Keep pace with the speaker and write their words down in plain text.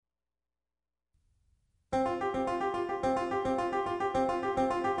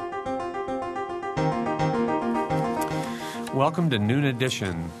Welcome to Noon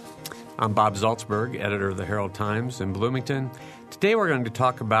Edition. I'm Bob Zaltsberg, editor of the Herald Times in Bloomington. Today we're going to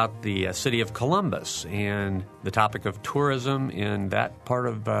talk about the city of Columbus and the topic of tourism in that part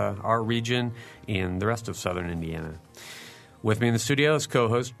of our region and the rest of southern Indiana. With me in the studio is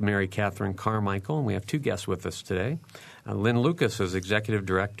co-host Mary Catherine Carmichael, and we have two guests with us today. Lynn Lucas is Executive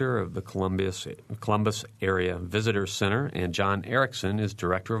Director of the Columbus Area Visitors Center, and John Erickson is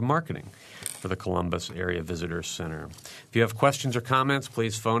Director of Marketing for the Columbus Area Visitors Center. If you have questions or comments,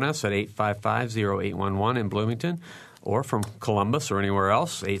 please phone us at 855-0811 in Bloomington, or from Columbus or anywhere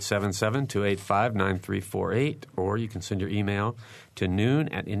else, 877-285-9348, or you can send your email to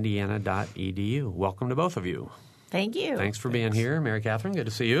noon@indiana.edu. Welcome to both of you. Thank you. Thanks for being here, Mary Catherine. Good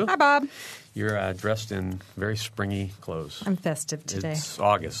to see you. Hi, Bob. You're dressed in very springy clothes. I'm festive today. It's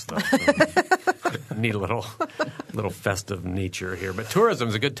August, though. So need a little festive nature here. But tourism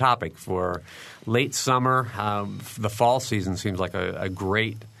is a good topic for late summer. The fall season seems like a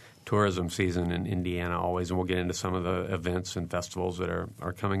great tourism season in Indiana always, and we'll get into some of the events and festivals that are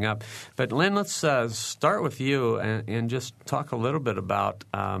coming up. But Lynn, let's start with you and just talk a little bit about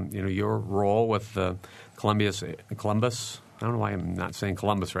your role with the Columbus. I don't know why I'm not saying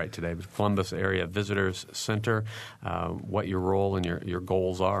Columbus right today, but Columbus Area Visitors Center, what your role and your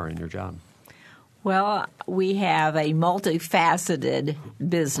goals are in your job. Well, we have a multifaceted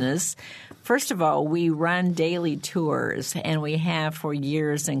business. First of all, we run daily tours, and we have for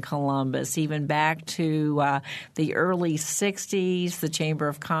years in Columbus, even back to the early 60s. The Chamber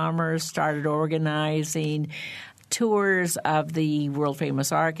of Commerce started organizing tours of the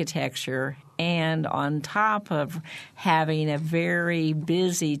world-famous architecture. And on top of having a very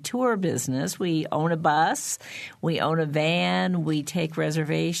busy tour business, we own a bus, we own a van, we take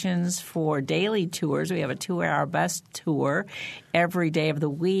reservations for daily tours. We have a 2-hour bus tour every day of the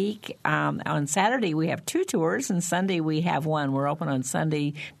week. On Saturday, we have 2 tours, and Sunday we have 1. We're open on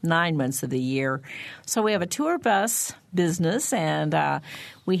Sunday 9 months of the year. So we have a tour bus business, and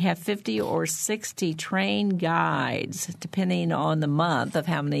we have 50 or 60 trained guides, depending on the month of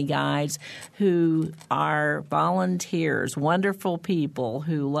how many guides who are volunteers, wonderful people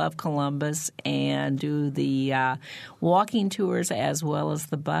who love Columbus and do the walking tours as well as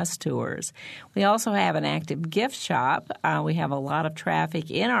the bus tours. We also have an active gift shop. We have a lot of traffic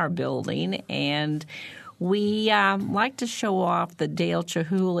in our building, and we like to show off the Dale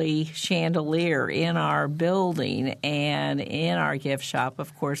Chihuly chandelier in our building, and in our gift shop,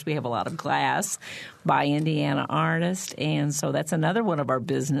 of course, we have a lot of glass by Indiana artists, and so that's another one of our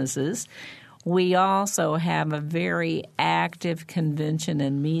businesses. We also have a very active convention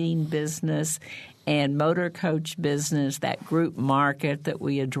and meeting business and motor coach business, that group market that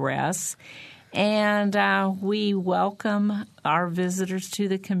we address. And we welcome our visitors to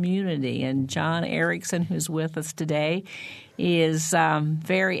the community. And John Erickson, who's with us today, is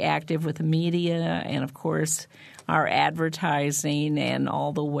very active with the media and, of course, our advertising and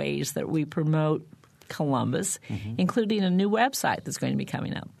all the ways that we promote Columbus, including a new website that's going to be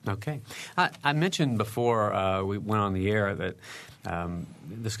coming up. Okay. I mentioned before we went on the air that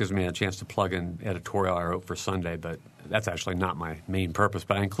this gives me a chance to plug an editorial I wrote for Sunday, but that's actually not my main purpose.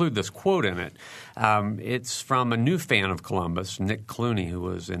 But I include this quote in it. It's from a new fan of Columbus, Nick Clooney, who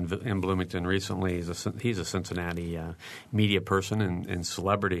was in Bloomington recently. He's a Cincinnati media person and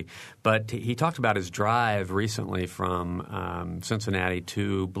celebrity. But he talked about his drive recently from Cincinnati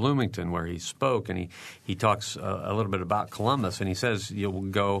to Bloomington, where he spoke, and he talks a little bit about Columbus, and he says you'll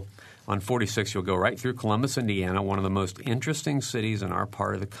go – on 46, you'll go right through Columbus, Indiana, one of the most interesting cities in our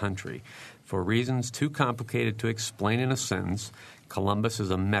part of the country. For reasons too complicated to explain in a sentence, Columbus is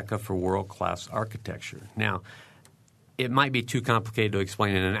a mecca for world-class architecture. Now, it might be too complicated to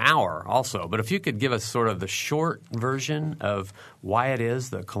explain in an hour also, but if you could give us sort of the short version of why it is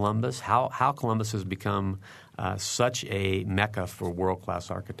that Columbus, how Columbus has become such a mecca for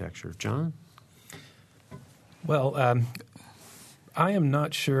world-class architecture. John? Well, I am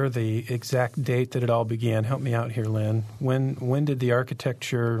not sure the exact date that it all began. Help me out here, Lynn. When did the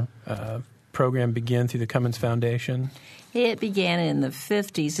architecture program begin through the Cummins Foundation? It began in the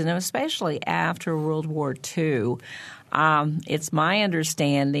 50s, and especially after World War II. It's my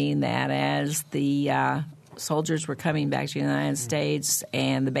understanding that as the soldiers were coming back to the United States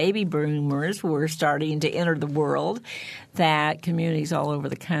and the baby boomers were starting to enter the world, that communities all over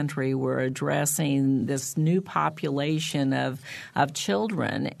the country were addressing this new population of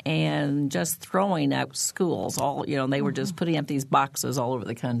children and just throwing up schools. They were just putting up these boxes all over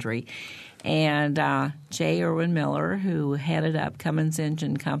the country. And J. Irwin Miller, who headed up Cummins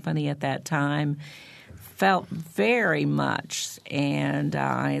Engine Company at that time, felt very much, and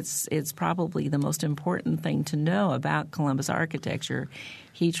it's probably the most important thing to know about Columbus architecture.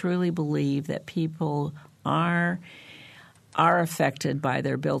 He truly believed that people are affected by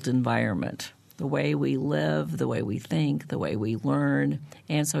their built environment, the way we live, the way we think, the way we learn.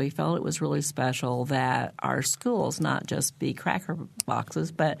 And so he felt it was really special that our schools not just be cracker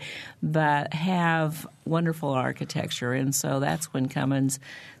boxes, but have wonderful architecture. And so that's when Cummins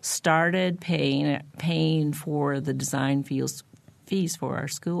started paying for the design fees for our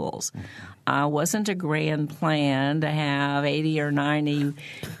schools. Wasn't a grand plan to have 80 or 90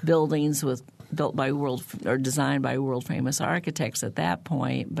 buildings built by designed by world famous architects at that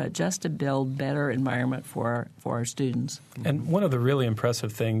point, but just to build better environment for our students. And one of the really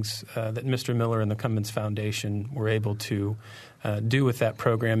impressive things that Mr. Miller and the Cummins Foundation were able to do with that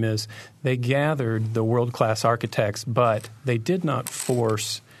program is they gathered the world-class architects, but they did not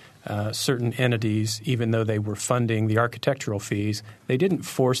force certain entities, even though they were funding the architectural fees, they didn't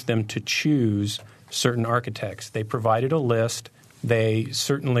force them to choose certain architects. They provided a list. They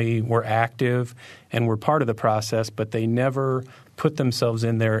certainly were active and were part of the process, but they never put themselves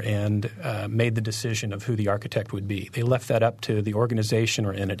in there and made the decision of who the architect would be. They left that up to the organization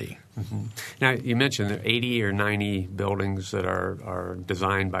or entity. Mm-hmm. Now, you mentioned there are 80 or 90 buildings that are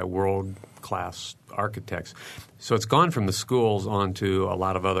designed by world-class architects. So it's gone from the schools on to a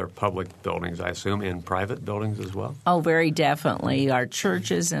lot of other public buildings, I assume, and private buildings as well? Oh, very definitely. Our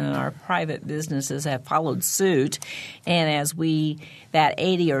churches and our private businesses have followed suit. And that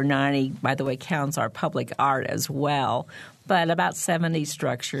 80 or 90, by the way, counts our public art as well. But about 70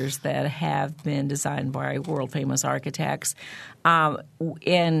 structures that have been designed by world-famous architects.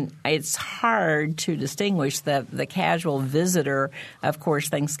 And it's hard to distinguish the casual visitor. Of course,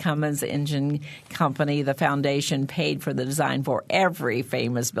 thinks Cummins Engine Company, the foundation, paid for the design for every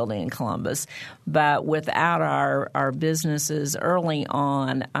famous building in Columbus. But without our businesses early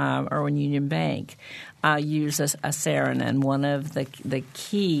on, Irwin Union Bank used a Saarinen, one of the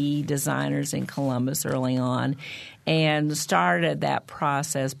key designers in Columbus early on, and started that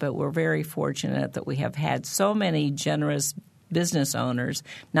process. But we're very fortunate that we have had so many generous business owners,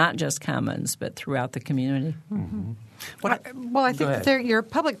 not just Cummins, but throughout the community. Mm-hmm. Well, I think that they're your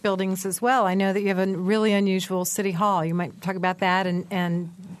public buildings as well. I know that you have a really unusual city hall. You might talk about that and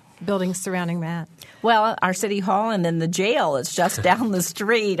buildings surrounding that. Well, our city hall and then the jail is just down the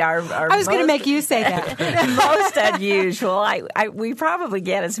street. I was going to make you say that. Most unusual. We probably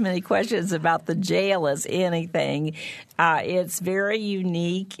get as many questions about the jail as anything. It's very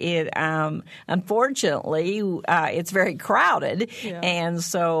unique. Unfortunately, it's very crowded, and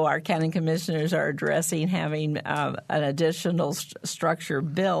so our county commissioners are addressing having an additional structure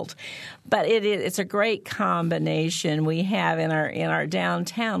built. But it's a great combination. We have in our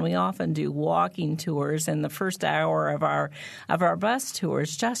downtown. We often do walking tours in the first hour of our bus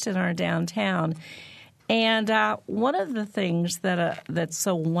tours just in our downtown. And one of the things that's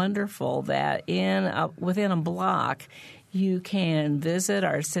so wonderful that within a block you can visit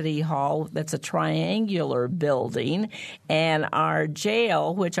our city hall. That's a triangular building, and our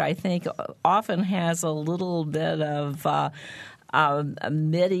jail, which I think often has a little bit of a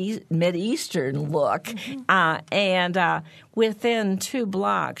Mideastern look. And within 2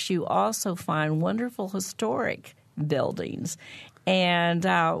 blocks, you also find wonderful historic buildings. And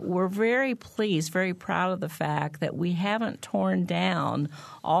we're very pleased, very proud of the fact that we haven't torn down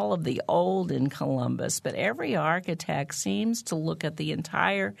all of the old in Columbus, but every architect seems to look at the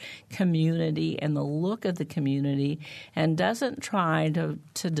entire community and the look of the community and doesn't try to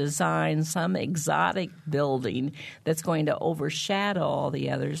design some exotic building that's going to overshadow all the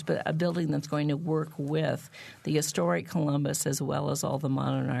others, but a building that's going to work with the historic Columbus as well as all the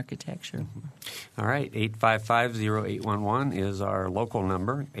modern architecture. Mm-hmm. All right, 855-0811 is our local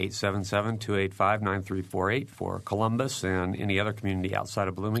number, 877-285-9348 for Columbus and any other community outside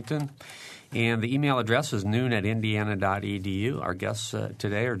of Bloomington. And the email address is noon@indiana.edu. Our guests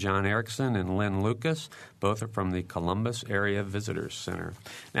today are John Erickson and Lynn Lucas. Both are from the Columbus Area Visitors Center.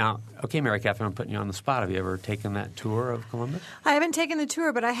 Now, okay, Mary Catherine, I'm putting you on the spot. Have you ever taken that tour of Columbus? I haven't taken the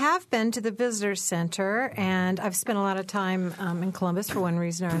tour, but I have been to the Visitors Center, and I've spent a lot of time in Columbus for one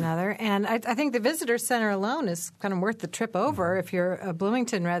reason or another. And I think the Visitors Center alone is kind of worth the trip over if you're a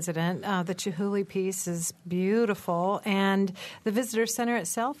Bloomington resident. The Chihuly piece is beautiful, and the Visitors Center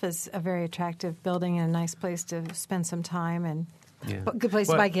itself is a very attractive building and a nice place to spend some time and Yeah. Good place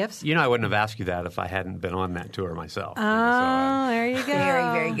to buy gifts. I wouldn't have asked you that if I hadn't been on that tour myself. Oh, there you go. Very,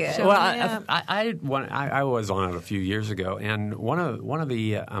 very good. Showing Well, me up. I was on it a few years ago, and one of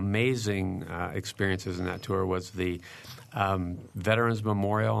the amazing experiences in that tour was the Veterans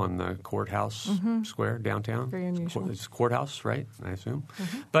Memorial on the courthouse square downtown. Very unusual. It's courthouse, right? I assume.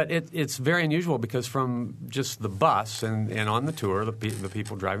 But it's very unusual because from just the bus and on the tour, the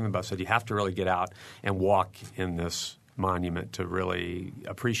people driving the bus said you have to really get out and walk in this monument to really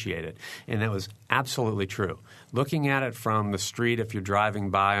appreciate it. And that was absolutely true. Looking at it from the street, if you're driving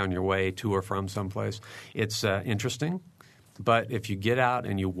by on your way to or from someplace, it's interesting. But if you get out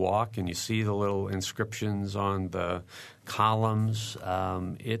and you walk and you see the little inscriptions on the columns,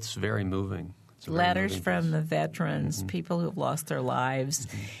 it's very moving. It's a very Letters moving from place. the veterans, people who have lost their lives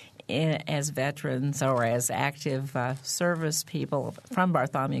as veterans or as active service people from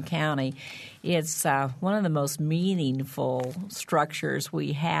Bartholomew County. It's one of the most meaningful structures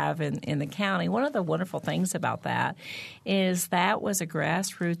we have in the county. One of the wonderful things about that is that was a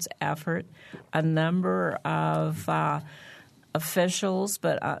grassroots effort. A number of officials,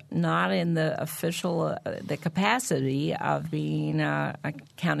 but not in the official the capacity of being a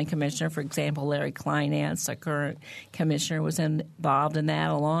county commissioner. For example, Larry Kleinance, a current commissioner, was involved in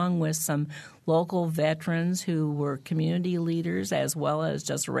that, along with some local veterans who were community leaders as well as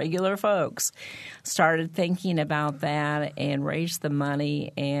just regular folks. Started thinking about that and raised the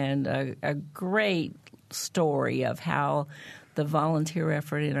money, and a great story of how the volunteer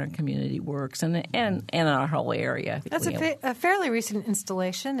effort in our community works and in our whole area. That's a fairly recent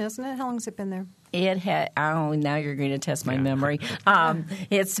installation, isn't it? How long has it been there? It had. Now you're going to test my memory.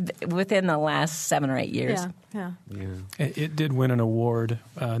 It's within the last 7 or 8 years. Yeah. It did win an award,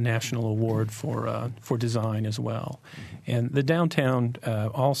 a national award for design as well. And the downtown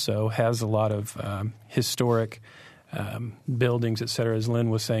also has a lot of historic buildings, et cetera, as Lynn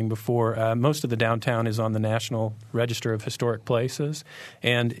was saying before. Most of the downtown is on the National Register of Historic Places.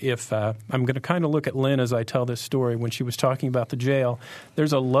 And if I'm going to kind of look at Lynn as I tell this story, when she was talking about the jail,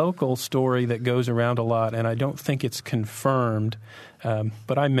 there's a local story that goes around a lot, and I don't think it's confirmed,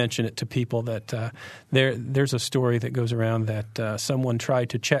 but I mention it to people that there's a story that goes around that someone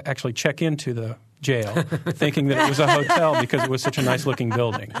tried to check into the jail thinking that it was a hotel because it was such a nice-looking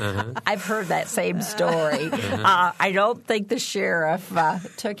building. I've heard that same story. I don't think the sheriff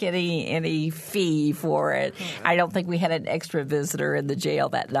took any fee for it. I don't think we had an extra visitor in the jail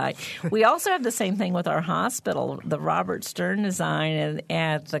that night. We also have the same thing with our hospital, the Robert Stern design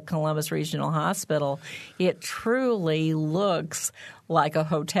at the Columbus Regional Hospital. It truly looks like a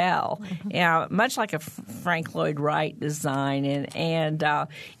hotel, much like a Frank Lloyd Wright design, and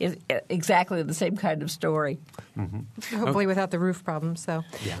exactly the same kind of story. Hopefully without the roof problem. So,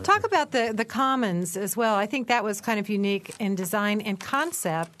 talk about the Commons as well. I think that was kind of unique in design and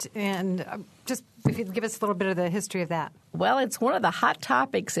concept, and just if you could give us a little bit of the history of that. Well, it's one of the hot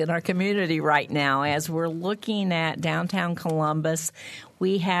topics in our community right now as we're looking at downtown Columbus.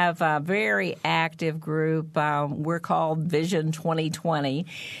 We have a very active group. We're called Vision 2020,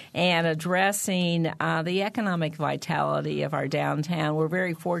 and addressing the economic vitality of our downtown. We're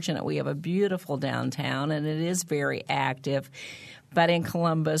very fortunate we have a beautiful downtown, and it is very active. But in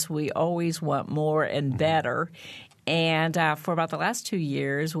Columbus, we always want more and better. And for about the last 2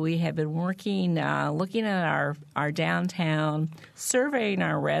 years, we have been working, looking at our downtown, surveying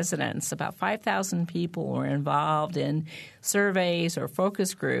our residents. About 5,000 people were involved in surveys or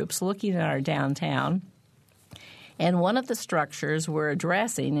focus groups looking at our downtown. And one of the structures we're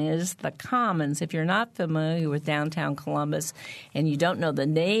addressing is the Commons. If you're not familiar with downtown Columbus and you don't know the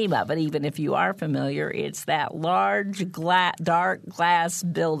name of it, even if you are familiar, it's that large dark glass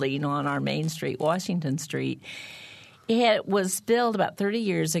building on our main street, Washington Street. It was built about 30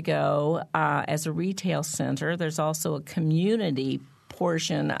 years ago as a retail center. There's also a community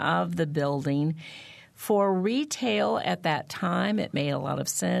portion of the building. For retail at that time, it made a lot of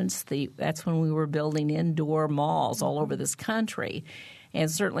sense. That's when we were building indoor malls all over this country. And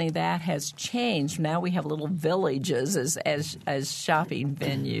certainly that has changed. Now we have little villages as shopping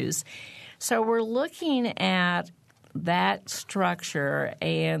venues. So we're looking at that structure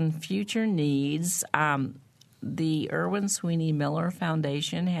and future needs. The Irwin Sweeney Miller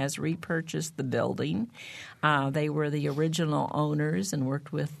Foundation has repurchased the building. They were the original owners and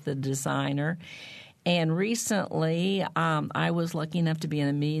worked with the designer. And recently, I was lucky enough to be in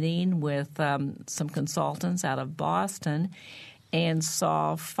a meeting with some consultants out of Boston and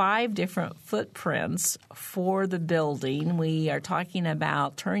saw 5 different footprints for the building. We are talking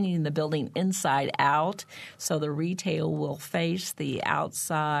about turning the building inside out, so the retail will face the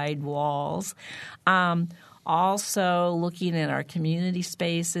outside walls. Also, looking at our community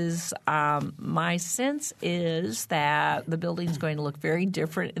spaces, my sense is that the building is going to look very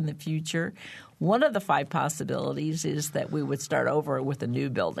different in the future. One of the 5 possibilities is that we would start over with a new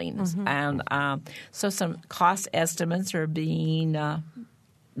building. Mm-hmm. And so some cost estimates are being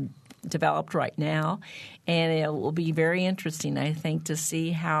developed right now, and it will be very interesting, I think, to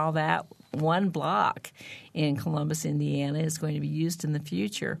see how that one block in Columbus, Indiana, is going to be used in the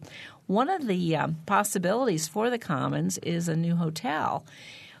future. One of the possibilities for the Commons is a new hotel.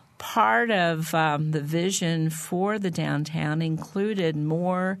 Part of the vision for the downtown included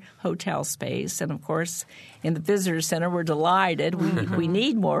more hotel space. And, of course, in the Visitor Center, we're delighted. We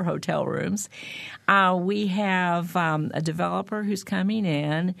need more hotel rooms. We have a developer who's coming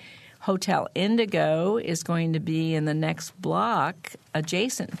in. Hotel Indigo is going to be in the next block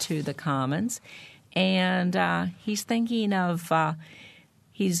adjacent to the Commons. And he's thinking of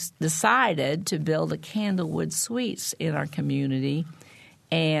he's decided to build a Candlewood Suites in our community.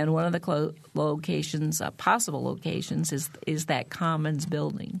 And one of the locations, possible locations, is that Commons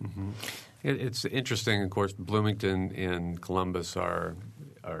building. Mm-hmm. It's interesting, of course. Bloomington and Columbus are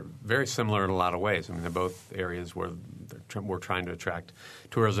very similar in a lot of ways. I mean, they're both areas where we're trying to attract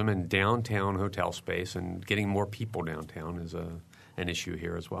tourism, and downtown hotel space and getting more people downtown is an issue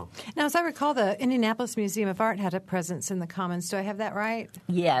here as well. Now, as I recall, the Indianapolis Museum of Art had a presence in the Commons. Do I have that right?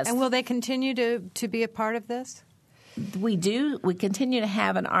 Yes. And will they continue to be a part of this? We do. We continue to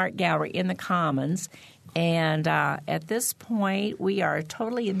have an art gallery in the Commons, and at this point, we are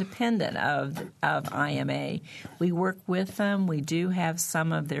totally independent of IMA. We work with them. We do have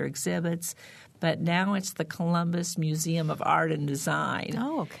some of their exhibits, but now it's the Columbus Museum of Art and Design.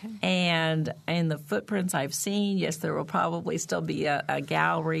 Oh, okay. And in the footprints I've seen, yes, there will probably still be a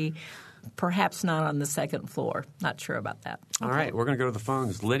gallery, perhaps not on the second floor. Not sure about that. All right, we're going to go to the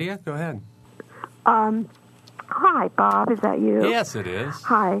phones. Lydia, go ahead. Hi, Bob. Is that you? Yes, it is.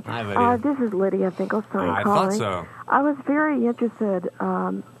 Hi. Hi, Lydia. This is Lydia Finkelstein I calling. thought so. I was very interested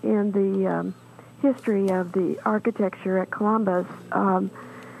in the history of the architecture at Columbus.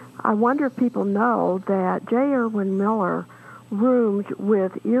 I wonder if people know that J. Irwin Miller roomed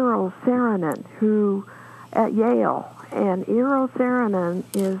with Eero Saarinen, who at Yale. And Eero Saarinen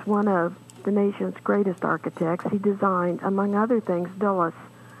is one of the nation's greatest architects. He designed, among other things, Dulles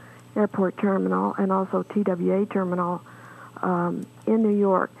Airport Terminal and also TWA Terminal in New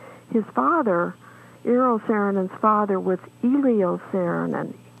York. His father, Eero Saarinen's father, was Elio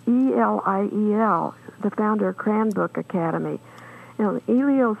Saarinen, E-L-I-E-L, the founder of Cranbrook Academy. And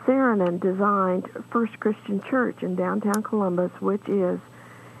Elio Saarinen designed First Christian Church in downtown Columbus, which is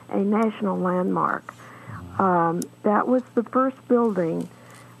a national landmark. That was the first building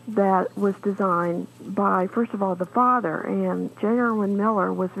that was designed by, first of all, the father, and J. Irwin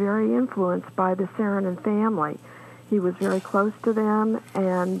Miller was very influenced by the Saarinen family. He was very close to them,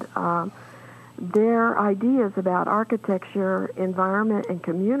 and their ideas about architecture, environment, and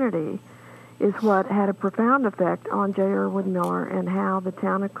community is what had a profound effect on J. Irwin Miller and how the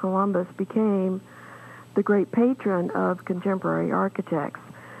town of Columbus became the great patron of contemporary architects.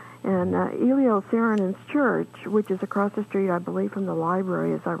 And Elio Saarinen's church, which is across the street, I believe, from the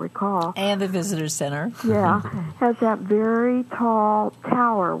library, as I recall. And the Visitor Center. Yeah, has that very tall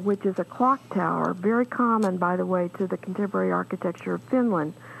tower, which is a clock tower, very common, by the way, to the contemporary architecture of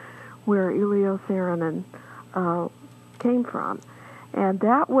Finland, where Elio Saarinen came from. And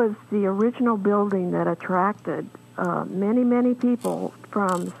that was the original building that attracted many, many people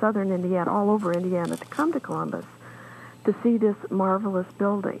from southern Indiana, all over Indiana, to come to Columbus to see this marvelous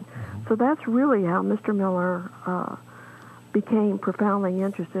building. So that's really how Mr. Miller became profoundly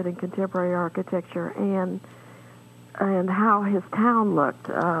interested in contemporary architecture and how his town looked.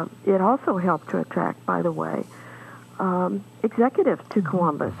 It also helped to attract, by the way, executives to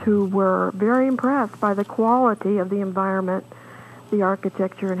Columbus who were very impressed by the quality of the environment, the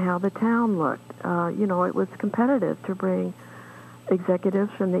architecture, and how the town looked. It was competitive to bring executives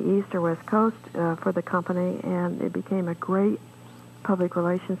from the East or West Coast for the company, and it became a great public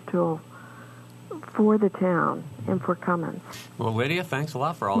relations tool for the town and for Cummins. Well, Lydia, thanks a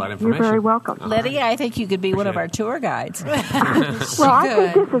lot for all that information. You're very welcome. Lydia, I think you could be one of our tour guides. Well,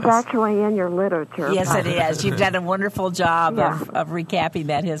 I think this is actually in your literature. Yes, it is. You've done a wonderful job of recapping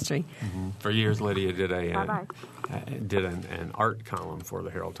that history. Mm-hmm. For years, Lydia did Bye-bye. an art column for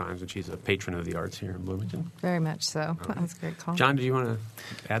the Herald Times, and she's a patron of the arts here in Bloomington. Very much so. That was a great call. John, do you want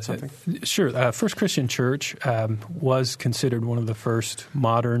to add something? Sure. First Christian Church was considered one of the first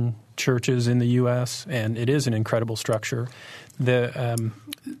modern churches in the U.S., and it is an incredible structure. Some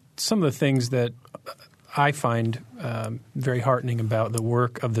of the things that I find very heartening about the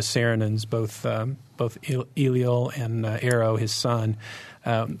work of the Saarinens, both both Eliel and Arrow, his son.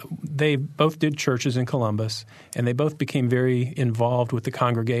 They both did churches in Columbus, and they both became very involved with the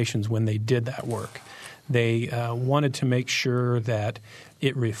congregations when they did that work. They wanted to make sure that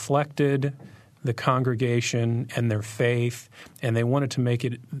it reflected the congregation and their faith, and they wanted to make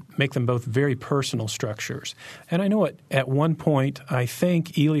them both very personal structures. And I know at one point, I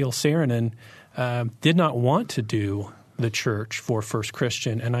think Eliel Saarinen did not want to do the church for First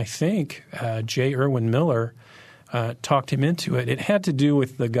Christian, and I think J. Erwin Miller talked him into it. It had to do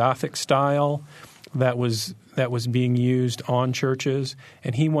with the Gothic style that was being used on churches,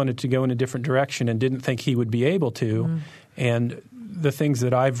 and he wanted to go in a different direction and didn't think he would be able to. Mm-hmm. And the things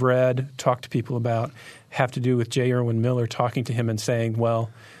that I've read, talked to people about, have to do with J. Erwin Miller talking to him and saying,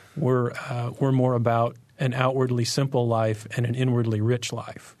 well, we're more about an outwardly simple life and an inwardly rich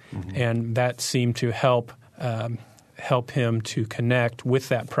life. Mm-hmm. And that seemed to help him to connect with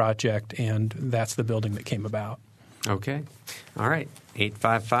that project, and that's the building that came about. Okay. All right.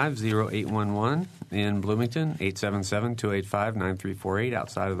 855-0811 in Bloomington, 877-285-9348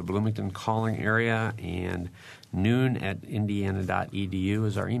 outside of the Bloomington calling area, and noon@indiana.edu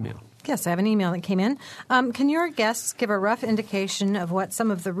is our email. Yes, I have an email that came in. Can your guests give a rough indication of what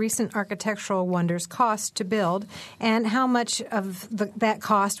some of the recent architectural wonders cost to build and how much of that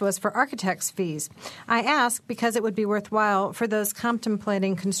cost was for architects' fees? I ask because it would be worthwhile for those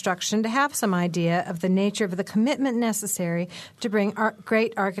contemplating construction to have some idea of the nature of the commitment necessary to bring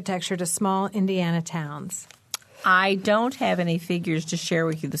great architecture to small Indiana towns. I don't have any figures to share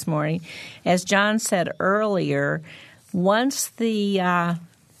with you this morning. As John said earlier, once the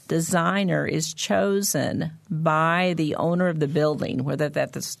designer is chosen by the owner of the building, whether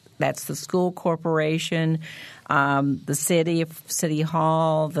that's the school corporation, the city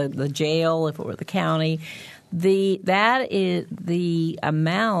hall, the jail, if it were the county, that is the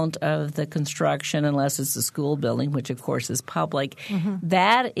amount of the construction, unless it's a school building, which of course is public. Mm-hmm.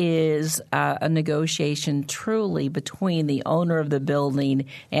 That is a negotiation truly between the owner of the building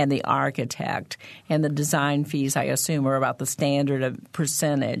and the architect. And the design fees, I assume, are about the standard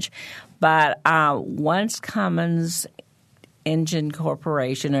percentage. But once Cummins Engine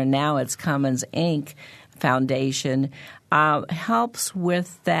Corporation, or now it's Cummins Inc. Foundation, helps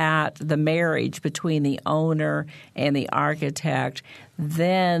with the marriage between the owner and the architect,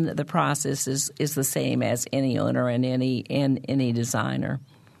 then the process is the same as any owner and any designer.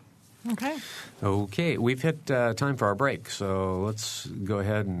 Okay, we've hit time for our break, so let's go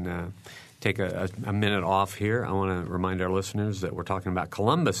ahead and take a minute off here. I want to remind our listeners that we're talking about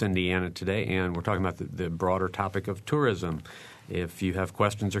Columbus, Indiana today, and we're talking about the broader topic of tourism. If you have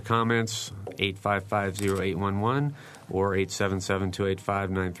questions or comments, 855-0811 or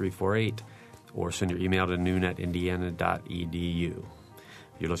 877-285-9348, or send your email to noon@indiana.edu.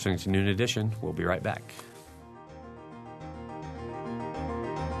 You're listening to Noon Edition. We'll be right back.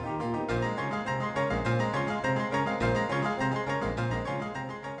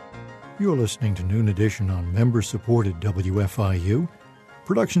 You're listening to Noon Edition on member-supported WFIU.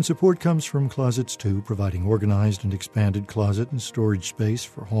 Production support comes from Closets 2, providing organized and expanded closet and storage space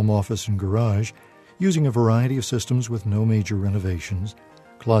for home office and garage, using a variety of systems with no major renovations.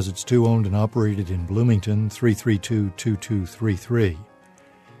 Closets 2 owned and operated in Bloomington, 332-2233.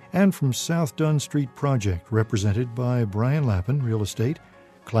 And from South Dunn Street Project, represented by Brian Lappin, Real Estate,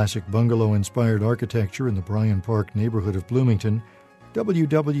 classic bungalow-inspired architecture in the Bryan Park neighborhood of Bloomington,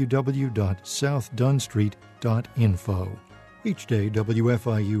 www.southdunstreet.info. Each day,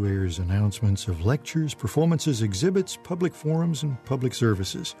 WFIU airs announcements of lectures, performances, exhibits, public forums, and public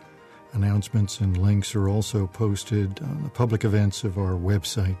services. Announcements and links are also posted on the public events of our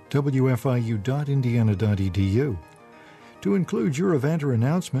website, wfiu.indiana.edu. To include your event or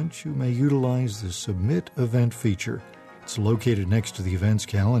announcement, you may utilize the Submit Event feature. It's located next to the events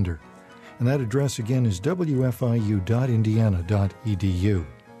calendar. And that address again is wfiu.indiana.edu.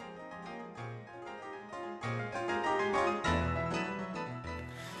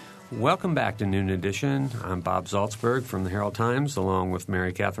 Welcome back to Noon Edition. I'm Bob Zaltzberg from the Herald Times, along with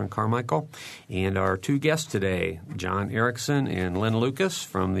Mary Catherine Carmichael, and our two guests today, John Erickson and Lynn Lucas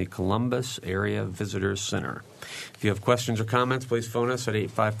from the Columbus Area Visitors Center. If you have questions or comments, please phone us at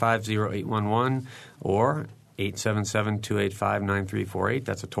 855-0811 or 877-285-9348.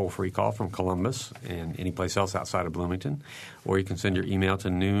 That's a toll-free call from Columbus and any place else outside of Bloomington. Or you can send your email to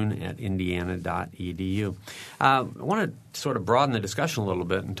noon@indiana.edu. I want to sort of broaden the discussion a little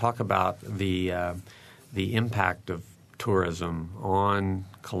bit and talk about the impact of tourism on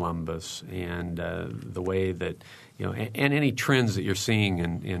Columbus and the way that, and any trends that you're seeing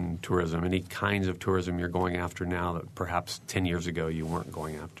in tourism, any kinds of tourism you're going after now that perhaps 10 years ago you weren't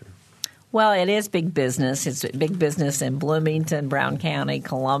going after. Well, it is big business. It's big business in Bloomington, Brown County,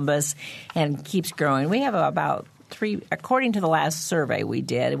 Columbus, and keeps growing. We have about according to the last survey we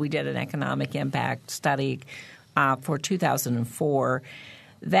did an economic impact study for 2004.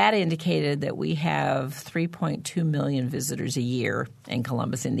 That indicated that we have 3.2 million visitors a year in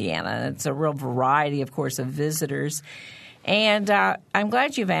Columbus, Indiana. It's a real variety, of course, of visitors. And I'm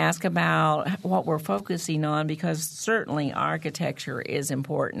glad you've asked about what we're focusing on, because certainly architecture is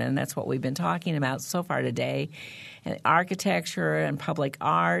important, and that's what we've been talking about so far today. And architecture and public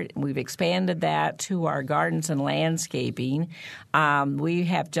art, we've expanded that to our gardens and landscaping. We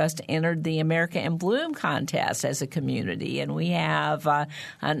have just entered the America in Bloom contest as a community, and we have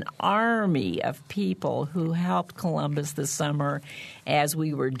an army of people who helped Columbus this summer as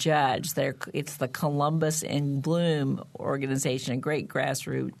we were judged. It's the Columbus in Bloom organization, a great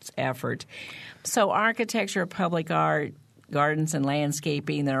grassroots effort. So architecture, public art, gardens and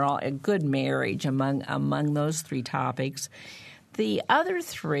landscaping, they're all a good marriage among those three topics. The other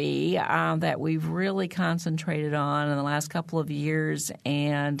three that we've really concentrated on in the last couple of years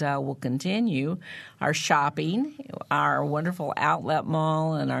and will continue are shopping, our wonderful outlet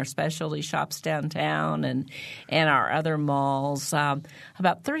mall and our specialty shops downtown and our other malls.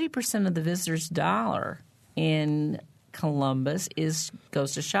 About 30% of the visitors' dollar in Columbus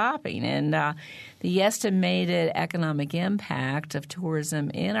goes to shopping, and the estimated economic impact of tourism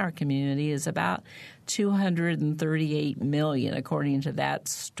in our community is about $238 million, according to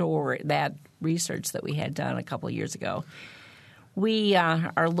that research that we had done a couple of years ago. We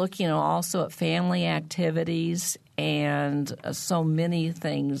are looking also at family activities, and so many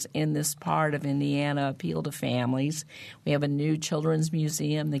things in this part of Indiana appeal to families. We have a new children's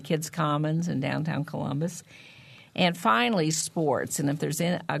museum, the Kids Commons, in downtown Columbus. And finally, sports. And if there's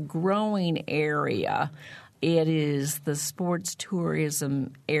a growing area, it is the sports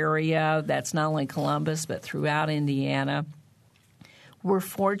tourism area that's not only Columbus but throughout Indiana. We're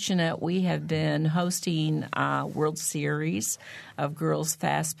fortunate we have been hosting World Series of girls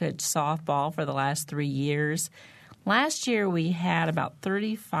fast-pitch softball for the last 3 years. Last year we had about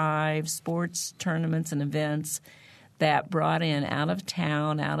 35 sports tournaments and events that brought in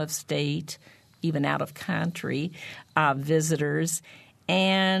out-of-town, out-of-state, even out of country visitors,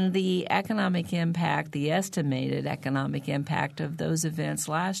 and the economic impact, the estimated economic impact of those events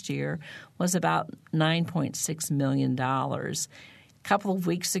last year was about $9.6 million. A couple of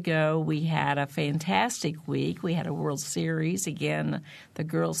weeks ago, we had a fantastic week. We had a World Series, again, the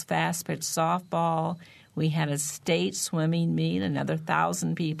girls fast pitch softball. We had a state swimming meet, another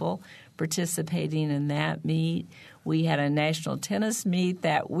 1,000 people participating in that meet. We had a national tennis meet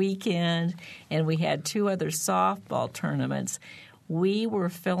that weekend, and we had 2 other softball tournaments. We were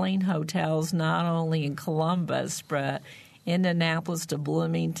filling hotels not only in Columbus, but Indianapolis to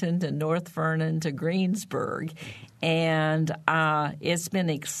Bloomington to North Vernon to Greensburg. And it's been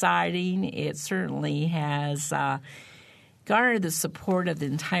exciting. It certainly has garnered the support of the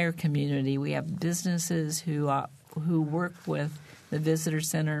entire community. We have businesses who work with the Visitor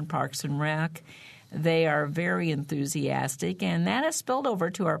Center and Parks and Rec. They are very enthusiastic, and that has spilled over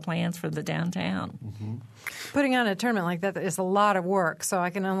to our plans for the downtown. Mm-hmm. Putting on a tournament like that is a lot of work, so I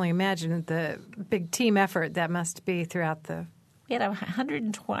can only imagine the big team effort that must be throughout the... We had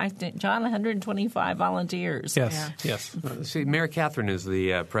 125 volunteers. Yes, yeah. Yes. See, Mary Catherine is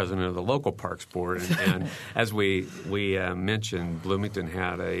the president of the local parks board, and as we mentioned, Bloomington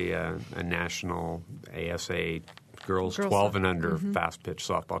had a national ASA girls 12 and under fast pitch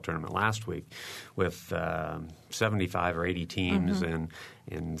softball tournament last week with 75 or 80 teams, and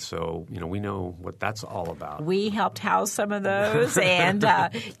so we know what that's all about. We helped house some of those, and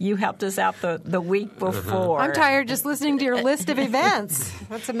you helped us out the week before. I'm tired just listening to your list of events.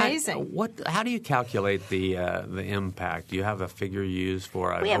 That's amazing. How do you calculate the impact? Do you have a figure you use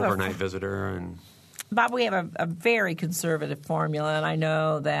for an overnight visitor? And Bob, we have a very conservative formula, and I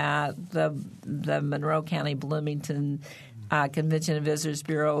know that the Monroe County Bloomington Convention and Visitors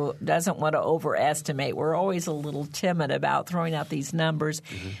Bureau doesn't want to overestimate. We're always a little timid about throwing out these numbers.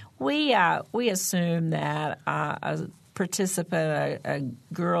 Mm-hmm. We assume that a participant, a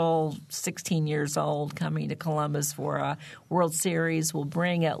girl 16 years old coming to Columbus for a World Series will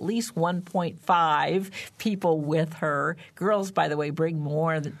bring at least 1.5 people with her. Girls, by the way, bring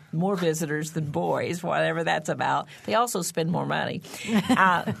more visitors than boys, whatever that's about. They also spend more money.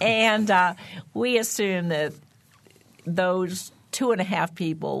 And we assume that those 2.5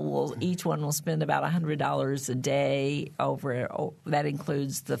 people each one will spend about $100 a day over. That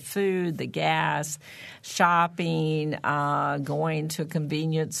includes the food, the gas, shopping, going to a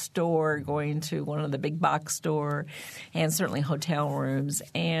convenience store, going to one of the big box store, and certainly hotel rooms.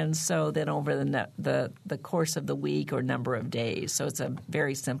 And so then over the course of the week or number of days. So it's a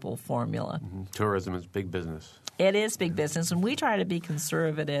very simple formula. Mm-hmm. Tourism is big business. It is big business, and we try to be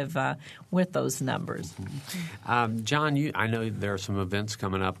conservative with those numbers. Mm-hmm. John, I know there are some events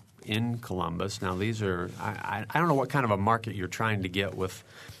coming up in Columbus. Now, these are I don't know what kind of a market you're trying to get with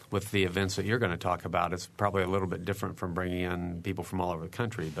the events that you're going to talk about. It's probably a little bit different from bringing in people from all over the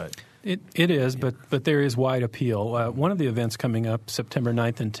country. But It is, but there is wide appeal. One of the events coming up September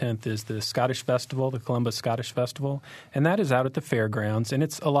 9th and 10th is the Scottish Festival, the Columbus Scottish Festival, and that is out at the fairgrounds, and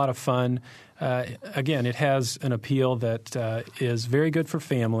it's a lot of fun. Again, it has an appeal that is very good for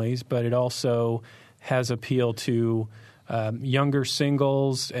families, but it also has appeal to younger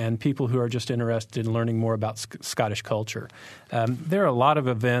singles and people who are just interested in learning more about Scottish culture. There are a lot of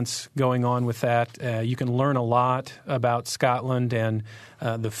events going on with that. You can learn a lot about Scotland and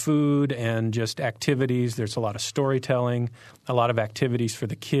the food and just activities. There's a lot of storytelling, a lot of activities for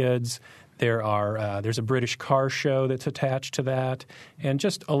the kids. There's a British car show that's attached to that, and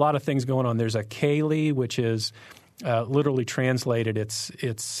just a lot of things going on. There's a Ceilidh, which is literally translated,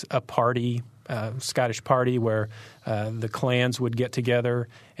 it's a party, Scottish party where the clans would get together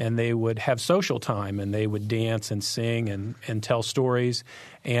and they would have social time and they would dance and sing and tell stories.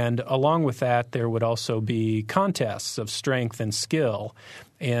 And along with that, there would also be contests of strength and skill.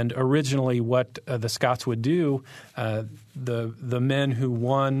 And originally what the Scots would do, the men who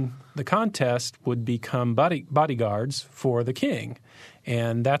won the contest would become bodyguards for the king.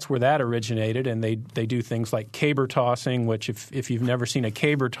 And that's where that originated. And they do things like caber tossing, which if you've never seen a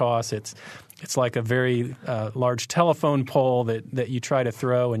caber toss, it's like a very large telephone pole that you try to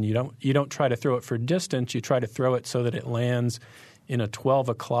throw, and you don't try to throw it for distance. You try to throw it so that it lands in a 12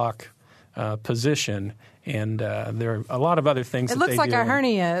 o'clock position. And there are a lot of other things that they do. It looks like a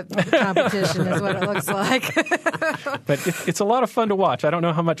hernia competition is what it looks like. But it's a lot of fun to watch. I don't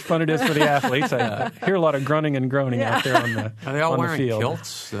know how much fun it is for the athletes. I hear a lot of grunting and groaning out there on the field. Are they all wearing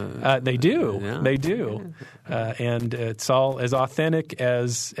kilts? They do. Yeah. They do. And it's all as authentic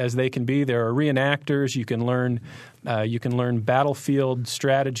as they can be. There are reenactors. You can learn battlefield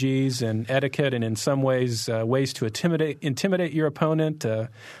strategies and etiquette, and in some ways to intimidate your opponent.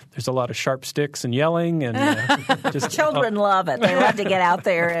 There's a lot of sharp sticks and yelling, and just children love it. They love to get out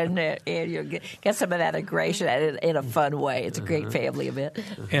there and you get some of that aggression in a fun way. It's a great family event.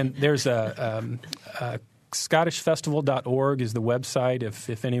 And there's ScottishFestival.org is the website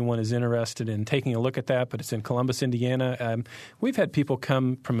if anyone is interested in taking a look at that, but it's in Columbus, Indiana. We've had people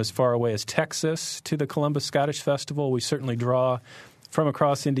come from as far away as Texas to the Columbus Scottish Festival. We certainly draw from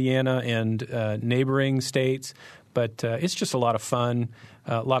across Indiana and neighboring states, but it's just a lot of fun.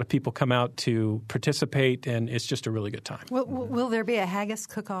 A lot of people come out to participate, and it's just a really good time. Will there be a haggis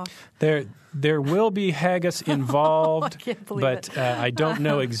cook-off? There will be haggis involved, I can't believe but I don't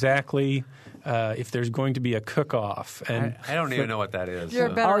know exactly if there's going to be a cook-off. And I don't even know what that is. You're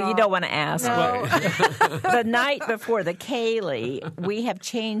better Or you don't want to ask. No. The night before the Ceilidh, we have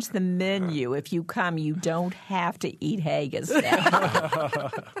changed the menu. If you come, you don't have to eat haggis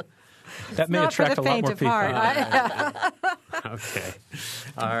now. That may attract a lot more people. Okay.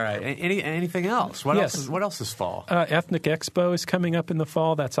 All right. Anything else? What else is fall? Ethnic Expo is coming up in the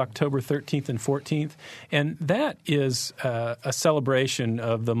fall. That's October 13th and 14th. And that is a celebration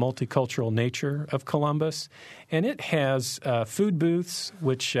of the multicultural nature of Columbus. And it has food booths,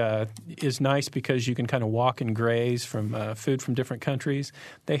 which is nice because you can kind of walk and graze from food from different countries.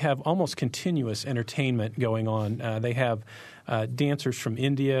 They have almost continuous entertainment going on. They have dancers from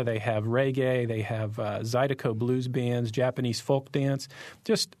India. They have reggae. They have Zydeco blues bands, Japanese folk dance,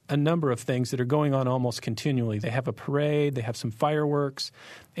 just a number of things that are going on almost continually. They have a parade. They have some fireworks.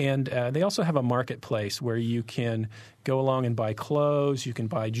 And they also have a marketplace where you can go along and buy clothes, you can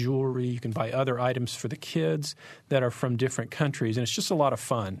buy jewelry, you can buy other items for the kids that are from different countries, and it's just a lot of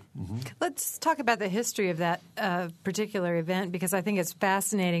fun. Mm-hmm. Let's talk about the history of that particular event, because I think it's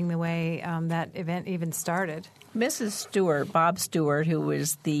fascinating the way that event even started. Mrs. Stewart, Bob Stewart, who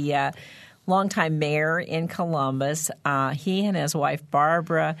was the longtime mayor in Columbus, he and his wife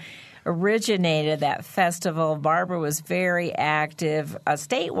Barbara originated that festival. Barbara was very active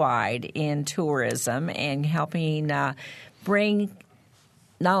statewide in tourism and helping not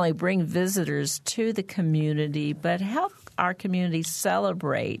only bring visitors to the community, but help our community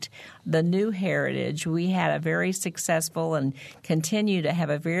celebrate the new heritage. We had a very successful and continue to have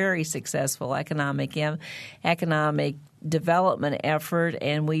a very successful economic development effort,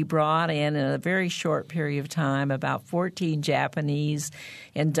 and we brought in a very short period of time about 14 Japanese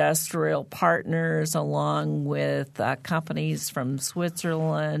industrial partners, along with companies from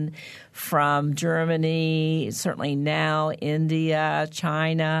Switzerland, from Germany, certainly now India,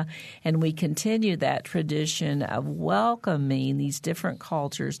 China, and we continue that tradition of welcoming these different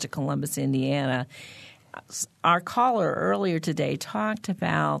cultures to Columbus, Indiana. Our caller earlier today talked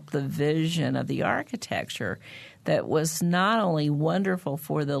about the vision of the architecture that was not only wonderful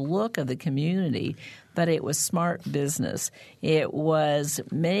for the look of the community, but it was smart business. It was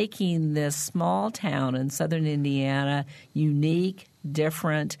making this small town in southern Indiana unique,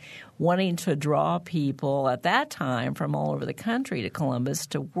 different, wanting to draw people at that time from all over the country to Columbus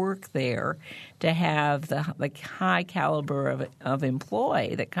to work there, to have the high caliber of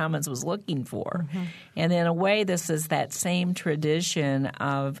employee that Cummins was looking for. Mm-hmm. And in a way, this is that same tradition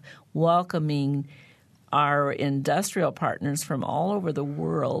of welcoming our industrial partners from all over the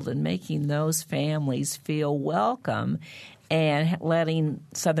world and making those families feel welcome and letting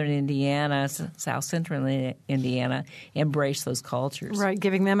southern Indiana, south central Indiana, embrace those cultures. Right,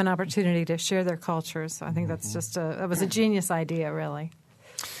 giving them an opportunity to share their cultures. So I think that's just it was a genius idea, really.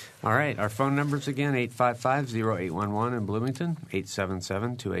 All right. Our phone numbers again, 855-0811 in Bloomington,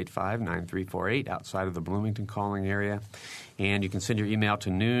 877-285-9348 outside of the Bloomington calling area. And you can send your email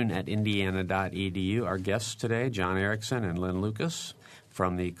to noon@indiana.edu. Our guests today, John Erickson and Lynn Lucas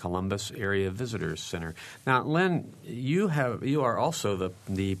from the Columbus Area Visitors Center. Now, Lynn, you are also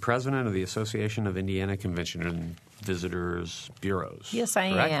the president of the Association of Indiana Convention and Visitors Bureaus. Yes,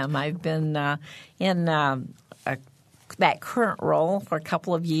 I correct? am. I've been in that current role for a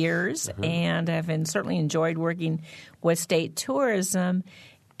couple of years, and I've certainly enjoyed working with state tourism,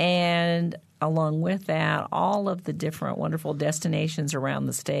 and along with that, all of the different wonderful destinations around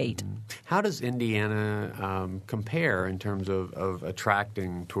the state. How does Indiana compare in terms of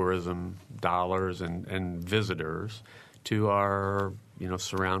attracting tourism dollars and visitors to our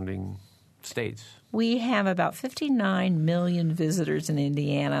surrounding states? We have about 59 million visitors in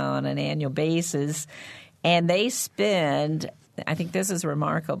Indiana on an annual basis, and they spend, I think this is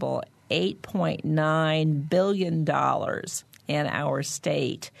remarkable, $8.9 billion in our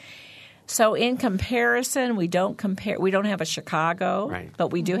state. So in comparison, we don't have a Chicago, right,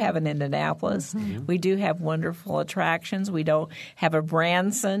 but we do have an Indianapolis. Mm-hmm. We do have wonderful attractions. We don't have a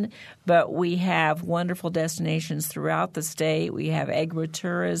Branson, but we have wonderful destinations throughout the state. We have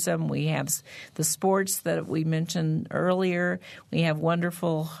agritourism. We have the sports that we mentioned earlier. We have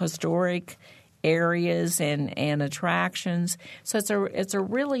wonderful historic areas and attractions. So it's a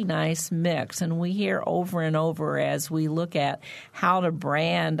really nice mix, and we hear over and over as we look at how to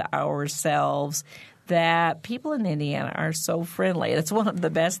brand ourselves that people in Indiana are so friendly. It's one of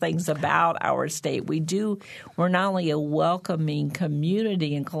the best things about our state. We're not only a welcoming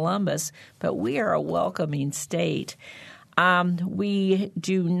community in Columbus, but we are a welcoming state. We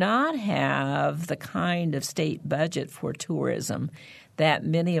do not have the kind of state budget for tourism that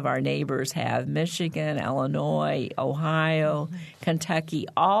many of our neighbors have. Michigan, Illinois, Ohio, Kentucky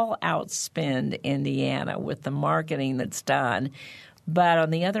all outspend Indiana with the marketing that's done. But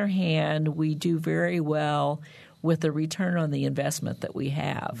on the other hand, we do very well with the return on the investment that we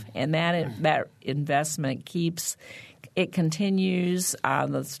have. And that investment continues.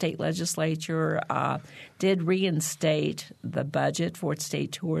 The state legislature did reinstate the budget for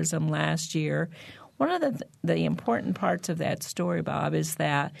state tourism last year. One of the important parts of that story, Bob, is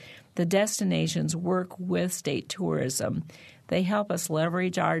that the destinations work with state tourism. They help us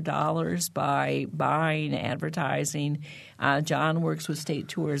leverage our dollars by buying, advertising. John works with state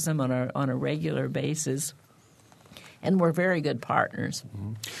tourism on a regular basis, and we're very good partners.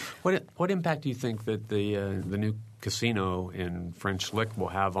 Mm-hmm. What impact do you think that the new casino in French Lick will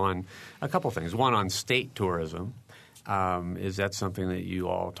have on a couple things? One, on state tourism. Is that something that you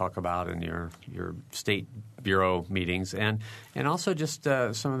all talk about in your state bureau meetings? And also just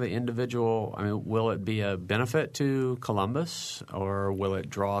some of the individual, will it be a benefit to Columbus, or will it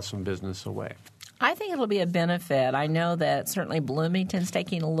draw some business away? I think it'll be a benefit. I know that certainly Bloomington's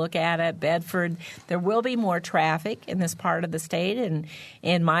taking a look at it. Bedford, there will be more traffic in this part of the state, and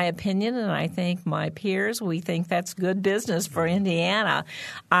in my opinion, and I think my peers, we think that's good business for Indiana.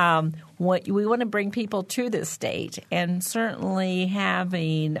 We want to bring people to this state, and certainly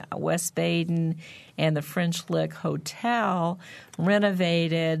having West Baden and the French Lick Hotel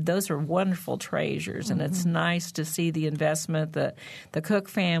renovated, those are wonderful treasures, and it's nice to see the investment that the Cook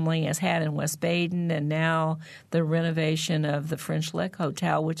family has had in West Baden, and now the renovation of the French Lick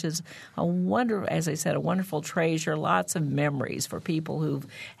Hotel, which is a wonderful treasure, lots of memories for people who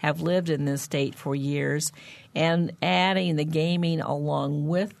have lived in this state for years. And adding the gaming along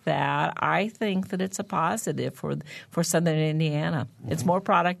with that, I think that it's a positive for Southern Indiana. Mm-hmm. It's more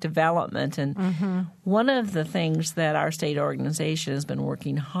product development. And one of the things that our state organization has been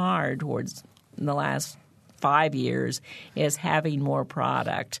working hard towards in the last 5 years is having more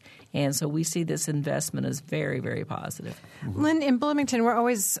product. And so we see this investment as very, very positive. Lynn, in Bloomington, we're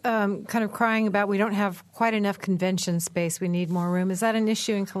always kind of crying about we don't have quite enough convention space. We need more room. Is that an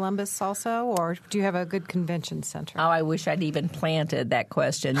issue in Columbus also, or do you have a good convention center? Oh, I wish I'd even planted that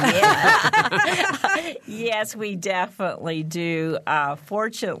question. Yeah. Yes, we definitely do.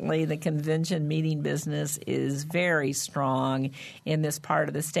 Fortunately, the convention meeting business is very strong in this part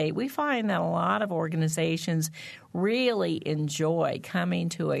of the state. We find that a lot of organizations really enjoy coming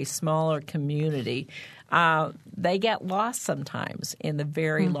to a smaller community. They get lost sometimes in the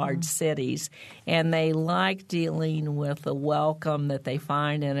very large cities, and they like dealing with the welcome that they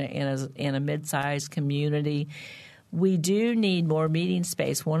find in a mid-sized community. We do need more meeting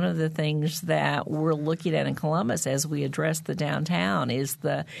space. One of the things that we're looking at in Columbus as we address the downtown is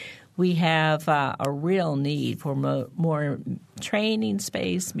we have a real need for more training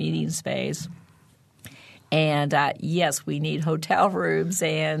space, meeting space. And, yes, we need hotel rooms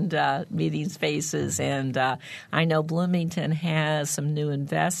and meeting spaces. And I know Bloomington has some new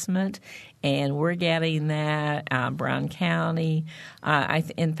investment, and we're getting that. Brown County,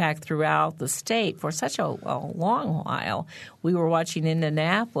 in fact, throughout the state for such a long while, we were watching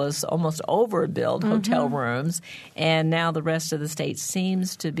Indianapolis almost overbuild hotel rooms, and now the rest of the state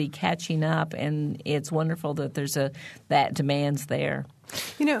seems to be catching up, and it's wonderful that that demand's there.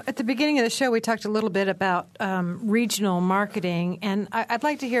 You know, at the beginning of the show, we talked a little bit about regional marketing, and I'd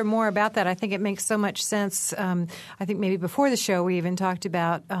like to hear more about that. I think it makes so much sense. I think maybe before the show, we even talked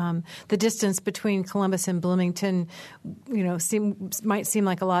about the distance between Columbus and Bloomington. You know, might seem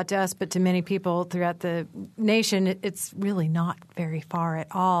like a lot to us, but to many people throughout the nation, it's really not very far at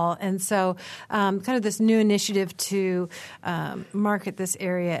all. And so kind of this new initiative to market this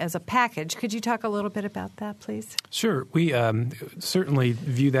area as a package. Could you talk a little bit about that, please? Sure. We certainly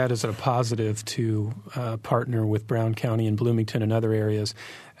view that as a positive to partner with Brown County and Bloomington and other areas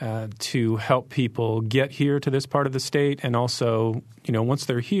to help people get here to this part of the state. And also, you know, once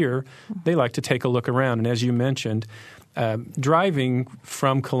they're here, they like to take a look around. And as you mentioned, driving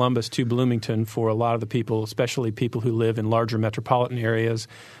from Columbus to Bloomington for a lot of the people, especially people who live in larger metropolitan areas,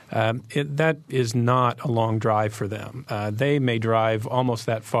 that is not a long drive for them. They may drive almost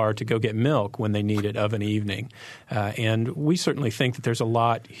that far to go get milk when they need it of an evening. And we certainly think that there's a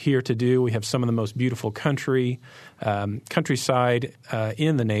lot here to do. We have some of the most beautiful countryside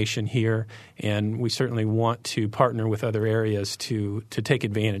in the nation here, and we certainly want to partner with other areas to take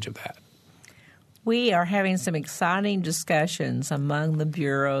advantage of that. We are having some exciting discussions among the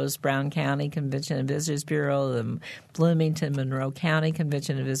bureaus, Brown County Convention and Visitors Bureau, the Bloomington Monroe County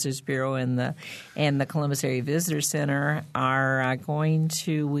Convention and Visitors Bureau, and the Columbus Area Visitor Center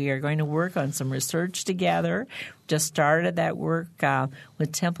we are going to work on some research together. Just started that work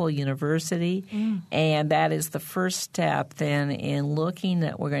with Temple University, and that is the first step then in we're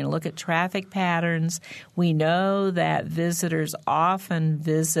going to look at traffic patterns. We know that visitors often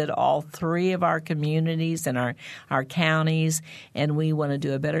visit all three of our communities and our counties, and we want to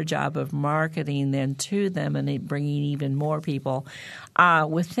do a better job of marketing then to them and bringing even more people.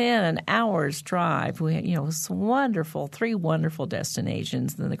 Within an hour's drive, we have three wonderful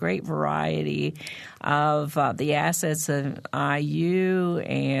destinations and the great variety of the assets of IU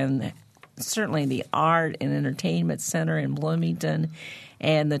and certainly the Art and Entertainment Center in Bloomington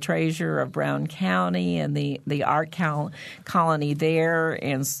and the treasure of Brown County and the art colony there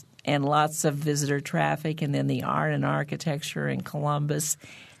and lots of visitor traffic, and then the art and architecture in Columbus.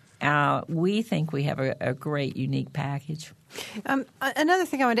 We think we have a great, unique package. Another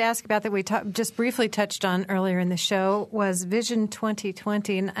thing I wanted to ask about that we just briefly touched on earlier in the show was Vision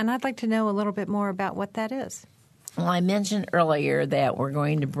 2020, and I'd like to know a little bit more about what that is. Well, I mentioned earlier that we're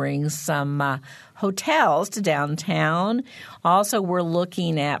going to bring some hotels to downtown. Also, we're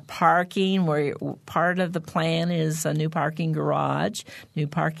looking at parking, where part of the plan is a new parking garage, new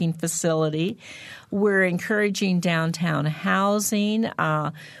parking facility. We're encouraging downtown housing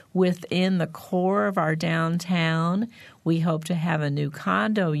within the core of our downtown. We hope to have a new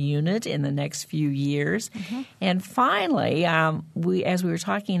condo unit in the next few years. And finally, as we were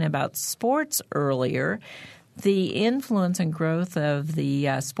talking about sports earlier, the influence and growth of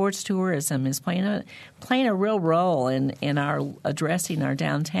the sports tourism is playing a real role in our addressing our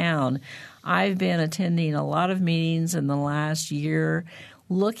downtown. I've been attending a lot of meetings in the last year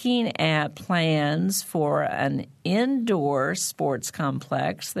looking at plans for an indoor sports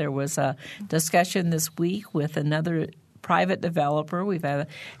complex. There was a discussion this week with another private developer. We've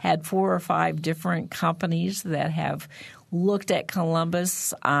had 4 or 5 different companies that have looked at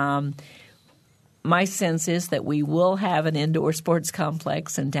Columbus. My sense is that we will have an indoor sports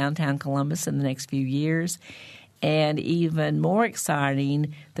complex in downtown Columbus in the next few years. And even more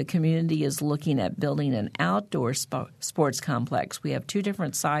exciting, the community is looking at building an outdoor sports complex. We have 2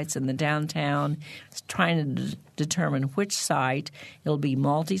 different sites in the downtown, trying to determine which site. It'll be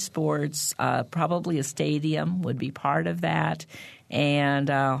multi-sports, probably a stadium would be part of that. And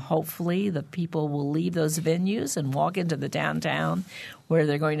hopefully the people will leave those venues and walk into the downtown where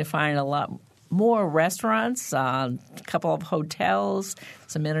they're going to find a lot more restaurants, a couple of hotels,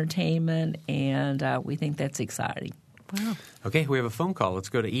 some entertainment, and we think that's exciting. Wow. Okay, we have a phone call. Let's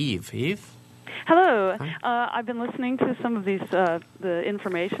go to Eve. Eve? Hello. I've been listening to some of these the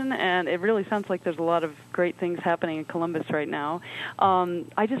information, and it really sounds like there's a lot of great things happening in Columbus right now.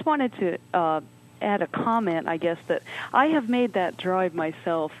 I just wanted to add a comment, I guess, that I have made that drive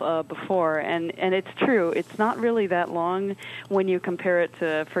myself before, and it's true. It's not really that long when you compare it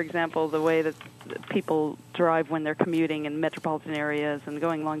to, for example, the way that people drive when they're commuting in metropolitan areas and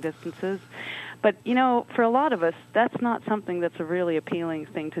going long distances. But, you know, for a lot of us, that's not something that's a really appealing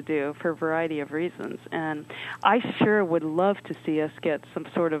thing to do for a variety of reasons. And I sure would love to see us get some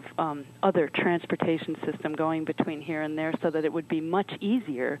sort of other transportation system going between here and there so that it would be much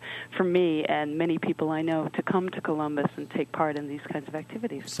easier for me and many people I know to come to Columbus and take part in these kinds of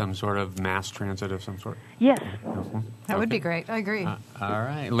activities. Some sort of mass transit of some sort? Yes. That would be great. I agree. All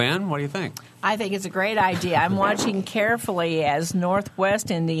right. Lynn, what do you think? I think it's a great idea. I'm watching carefully as Northwest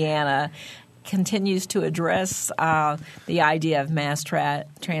Indiana continues to address the idea of mass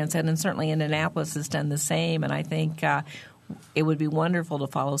transit, and certainly Indianapolis has done the same, and I think it would be wonderful to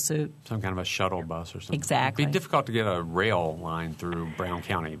follow suit. Some kind of a shuttle bus or something. Exactly. It'd be difficult to get a rail line through Brown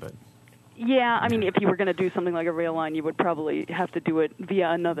County, but... Yeah, I mean, if you were going to do something like a rail line, you would probably have to do it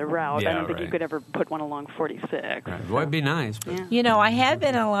via another route. Yeah, I don't think right. you could ever put one along 46. Right. Well, it'd be nice. But... Yeah. You know, I had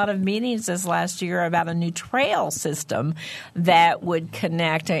been in a lot of meetings this last year about a new trail system that would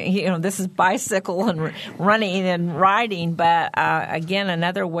connect. You know, this is bicycle and running and riding, but again,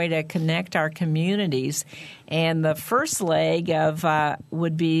 another way to connect our communities. And the first leg of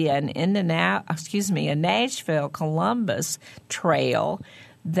would be a Nashville Columbus trail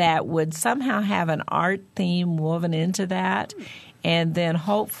that would somehow have an art theme woven into that. And then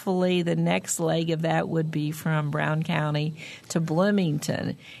hopefully the next leg of that would be from Brown County to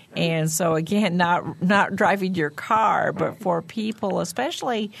Bloomington. And so, again, not driving your car, but for people,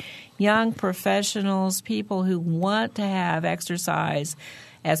 especially young professionals, people who want to have exercise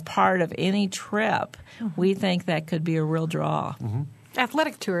as part of any trip, we think that could be a real draw. Mm-hmm.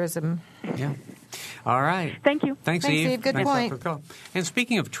 Athletic tourism. Yeah. All right. Thank you. Thanks, Thanks, Eve. Eve. Good Thanks point. for the call. And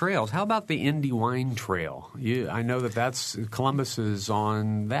speaking of trails, how about the Indy Wine Trail? I know that's Columbus is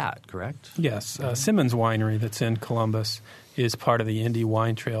on that, correct? Yes. Simmons Winery that's in Columbus is part of the Indy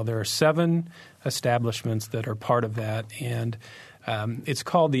Wine Trail. There are 7 establishments that are part of that, and it's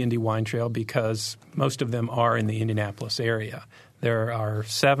called the Indy Wine Trail because most of them are in the Indianapolis area. There are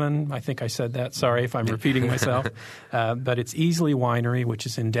 7, I think I said that. Sorry if I'm repeating myself. But it's Easley Winery, which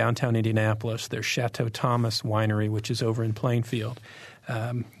is in downtown Indianapolis. There's Chateau Thomas Winery, which is over in Plainfield.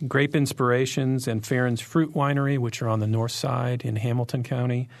 Grape Inspirations and Farron's Fruit Winery, which are on the north side in Hamilton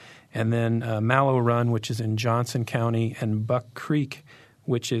County. And then Mallow Run, which is in Johnson County, and Buck Creek,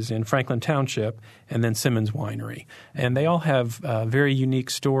 which is in Franklin Township, and then Simmons Winery. And they all have very unique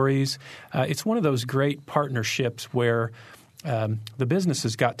stories. It's one of those great partnerships where the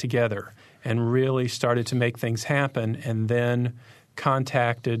businesses got together and really started to make things happen, and then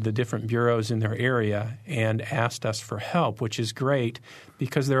contacted the different bureaus in their area and asked us for help, which is great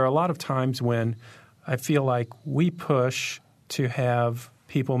because there are a lot of times when I feel like we push to have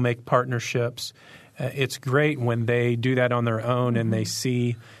people make partnerships. It's great when they do that on their own and they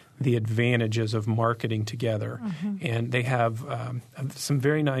see the advantages of marketing together. And they have some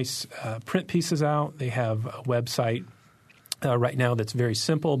very nice print pieces out. They have a website right now that's very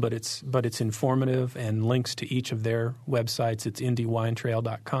simple, but it's informative and links to each of their websites. It's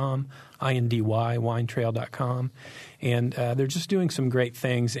indywinetrail.com, INDYwinetrail.com. And they're just doing some great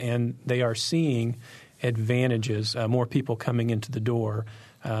things, and they are seeing advantages, more people coming into the door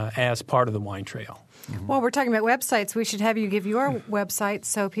as part of the wine trail. Well, we're talking about websites. We should have you give your website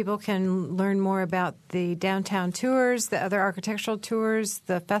so people can learn more about the downtown tours, the other architectural tours,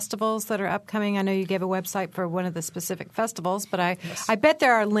 the festivals that are upcoming. I know you gave a website for one of the specific festivals, but I bet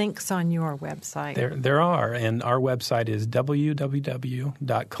there are links on your website. There are, and our website is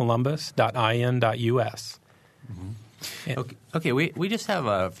www.columbus.in.us. Okay, we just have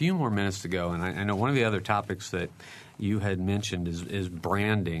a few more minutes to go, and I know one of the other topics that you had mentioned is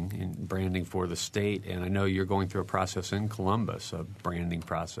branding and branding for the state, and I know you're going through a process in Columbus, a branding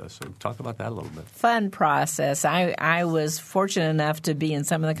process. So talk about that a little bit. Fun process. I was fortunate enough to be in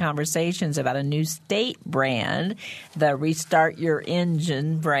some of the conversations about a new state brand, the Restart Your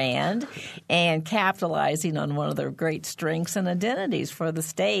Engine brand, and capitalizing on one of the great strengths and identities for the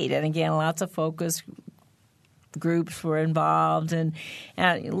state. And again, lots of focus groups were involved and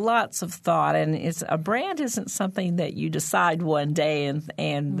lots of thought. And a brand isn't something that you decide one day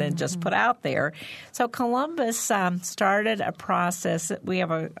and then just put out there. So Columbus started a process. We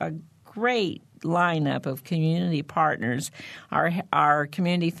have a great lineup of community partners. Our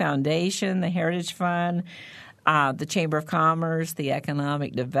community foundation, the Heritage Fund, the Chamber of Commerce, the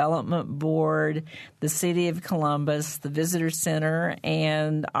Economic Development Board, the City of Columbus, the Visitor Center,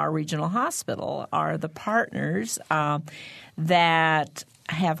 and our regional hospital are the partners that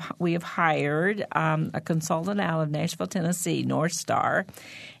we have hired a consultant out of Nashville, Tennessee, North Star.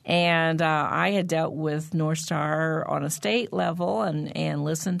 And I had dealt with North Star on a state level and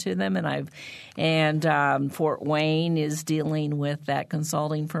listened to them, and Fort Wayne is dealing with that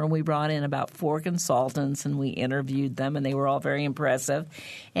consulting firm. We brought in about 4 consultants, and we interviewed them, and they were all very impressive.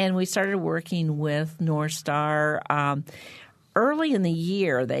 And we started working with North Star. Early in the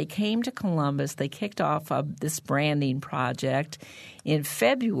year, they came to Columbus. They kicked off this branding project in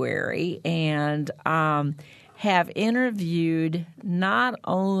February, and have interviewed not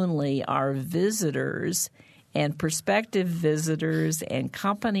only our visitors and prospective visitors and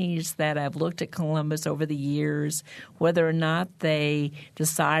companies that have looked at Columbus over the years, whether or not they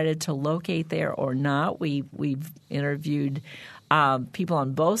decided to locate there or not. We've interviewed people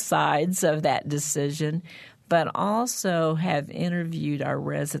on both sides of that decision, but also have interviewed our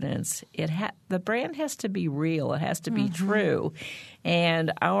residents. The brand has to be real. It has to be true.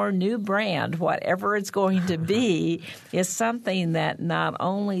 And our new brand, whatever it's going to be, is something that not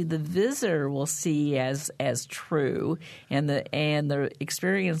only the visitor will see as true and the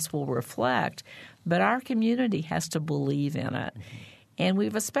experience will reflect, but our community has to believe in it. And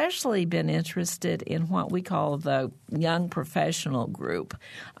we've especially been interested in what we call the young professional group,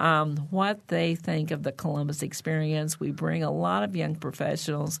 what they think of the Columbus experience. We bring a lot of young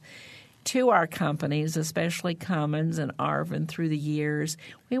professionals to our companies, especially Cummins and Arvin through the years.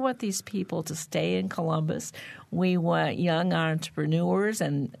 We want these people to stay in Columbus. We want young entrepreneurs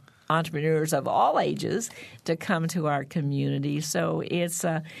and entrepreneurs of all ages to come to our community. So it's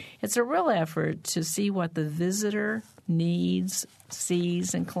a real effort to see what the visitor needs,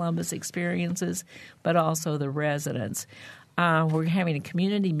 sees in Columbus, experiences, but also the residents. We're having a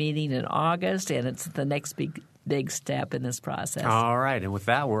community meeting in August, and it's the next big step in this process. All right. And with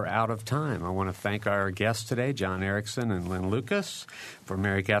that, we're out of time. I want to thank our guests today, John Erickson and Lynn Lucas. For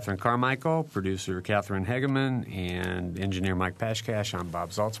Mary Catherine Carmichael, producer Catherine Hegeman, and engineer Mike Pashkash, I'm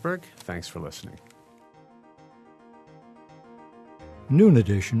Bob Zaltzberg. Thanks for listening. Noon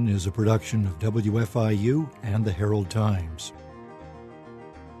Edition is a production of WFIU and the Herald Times.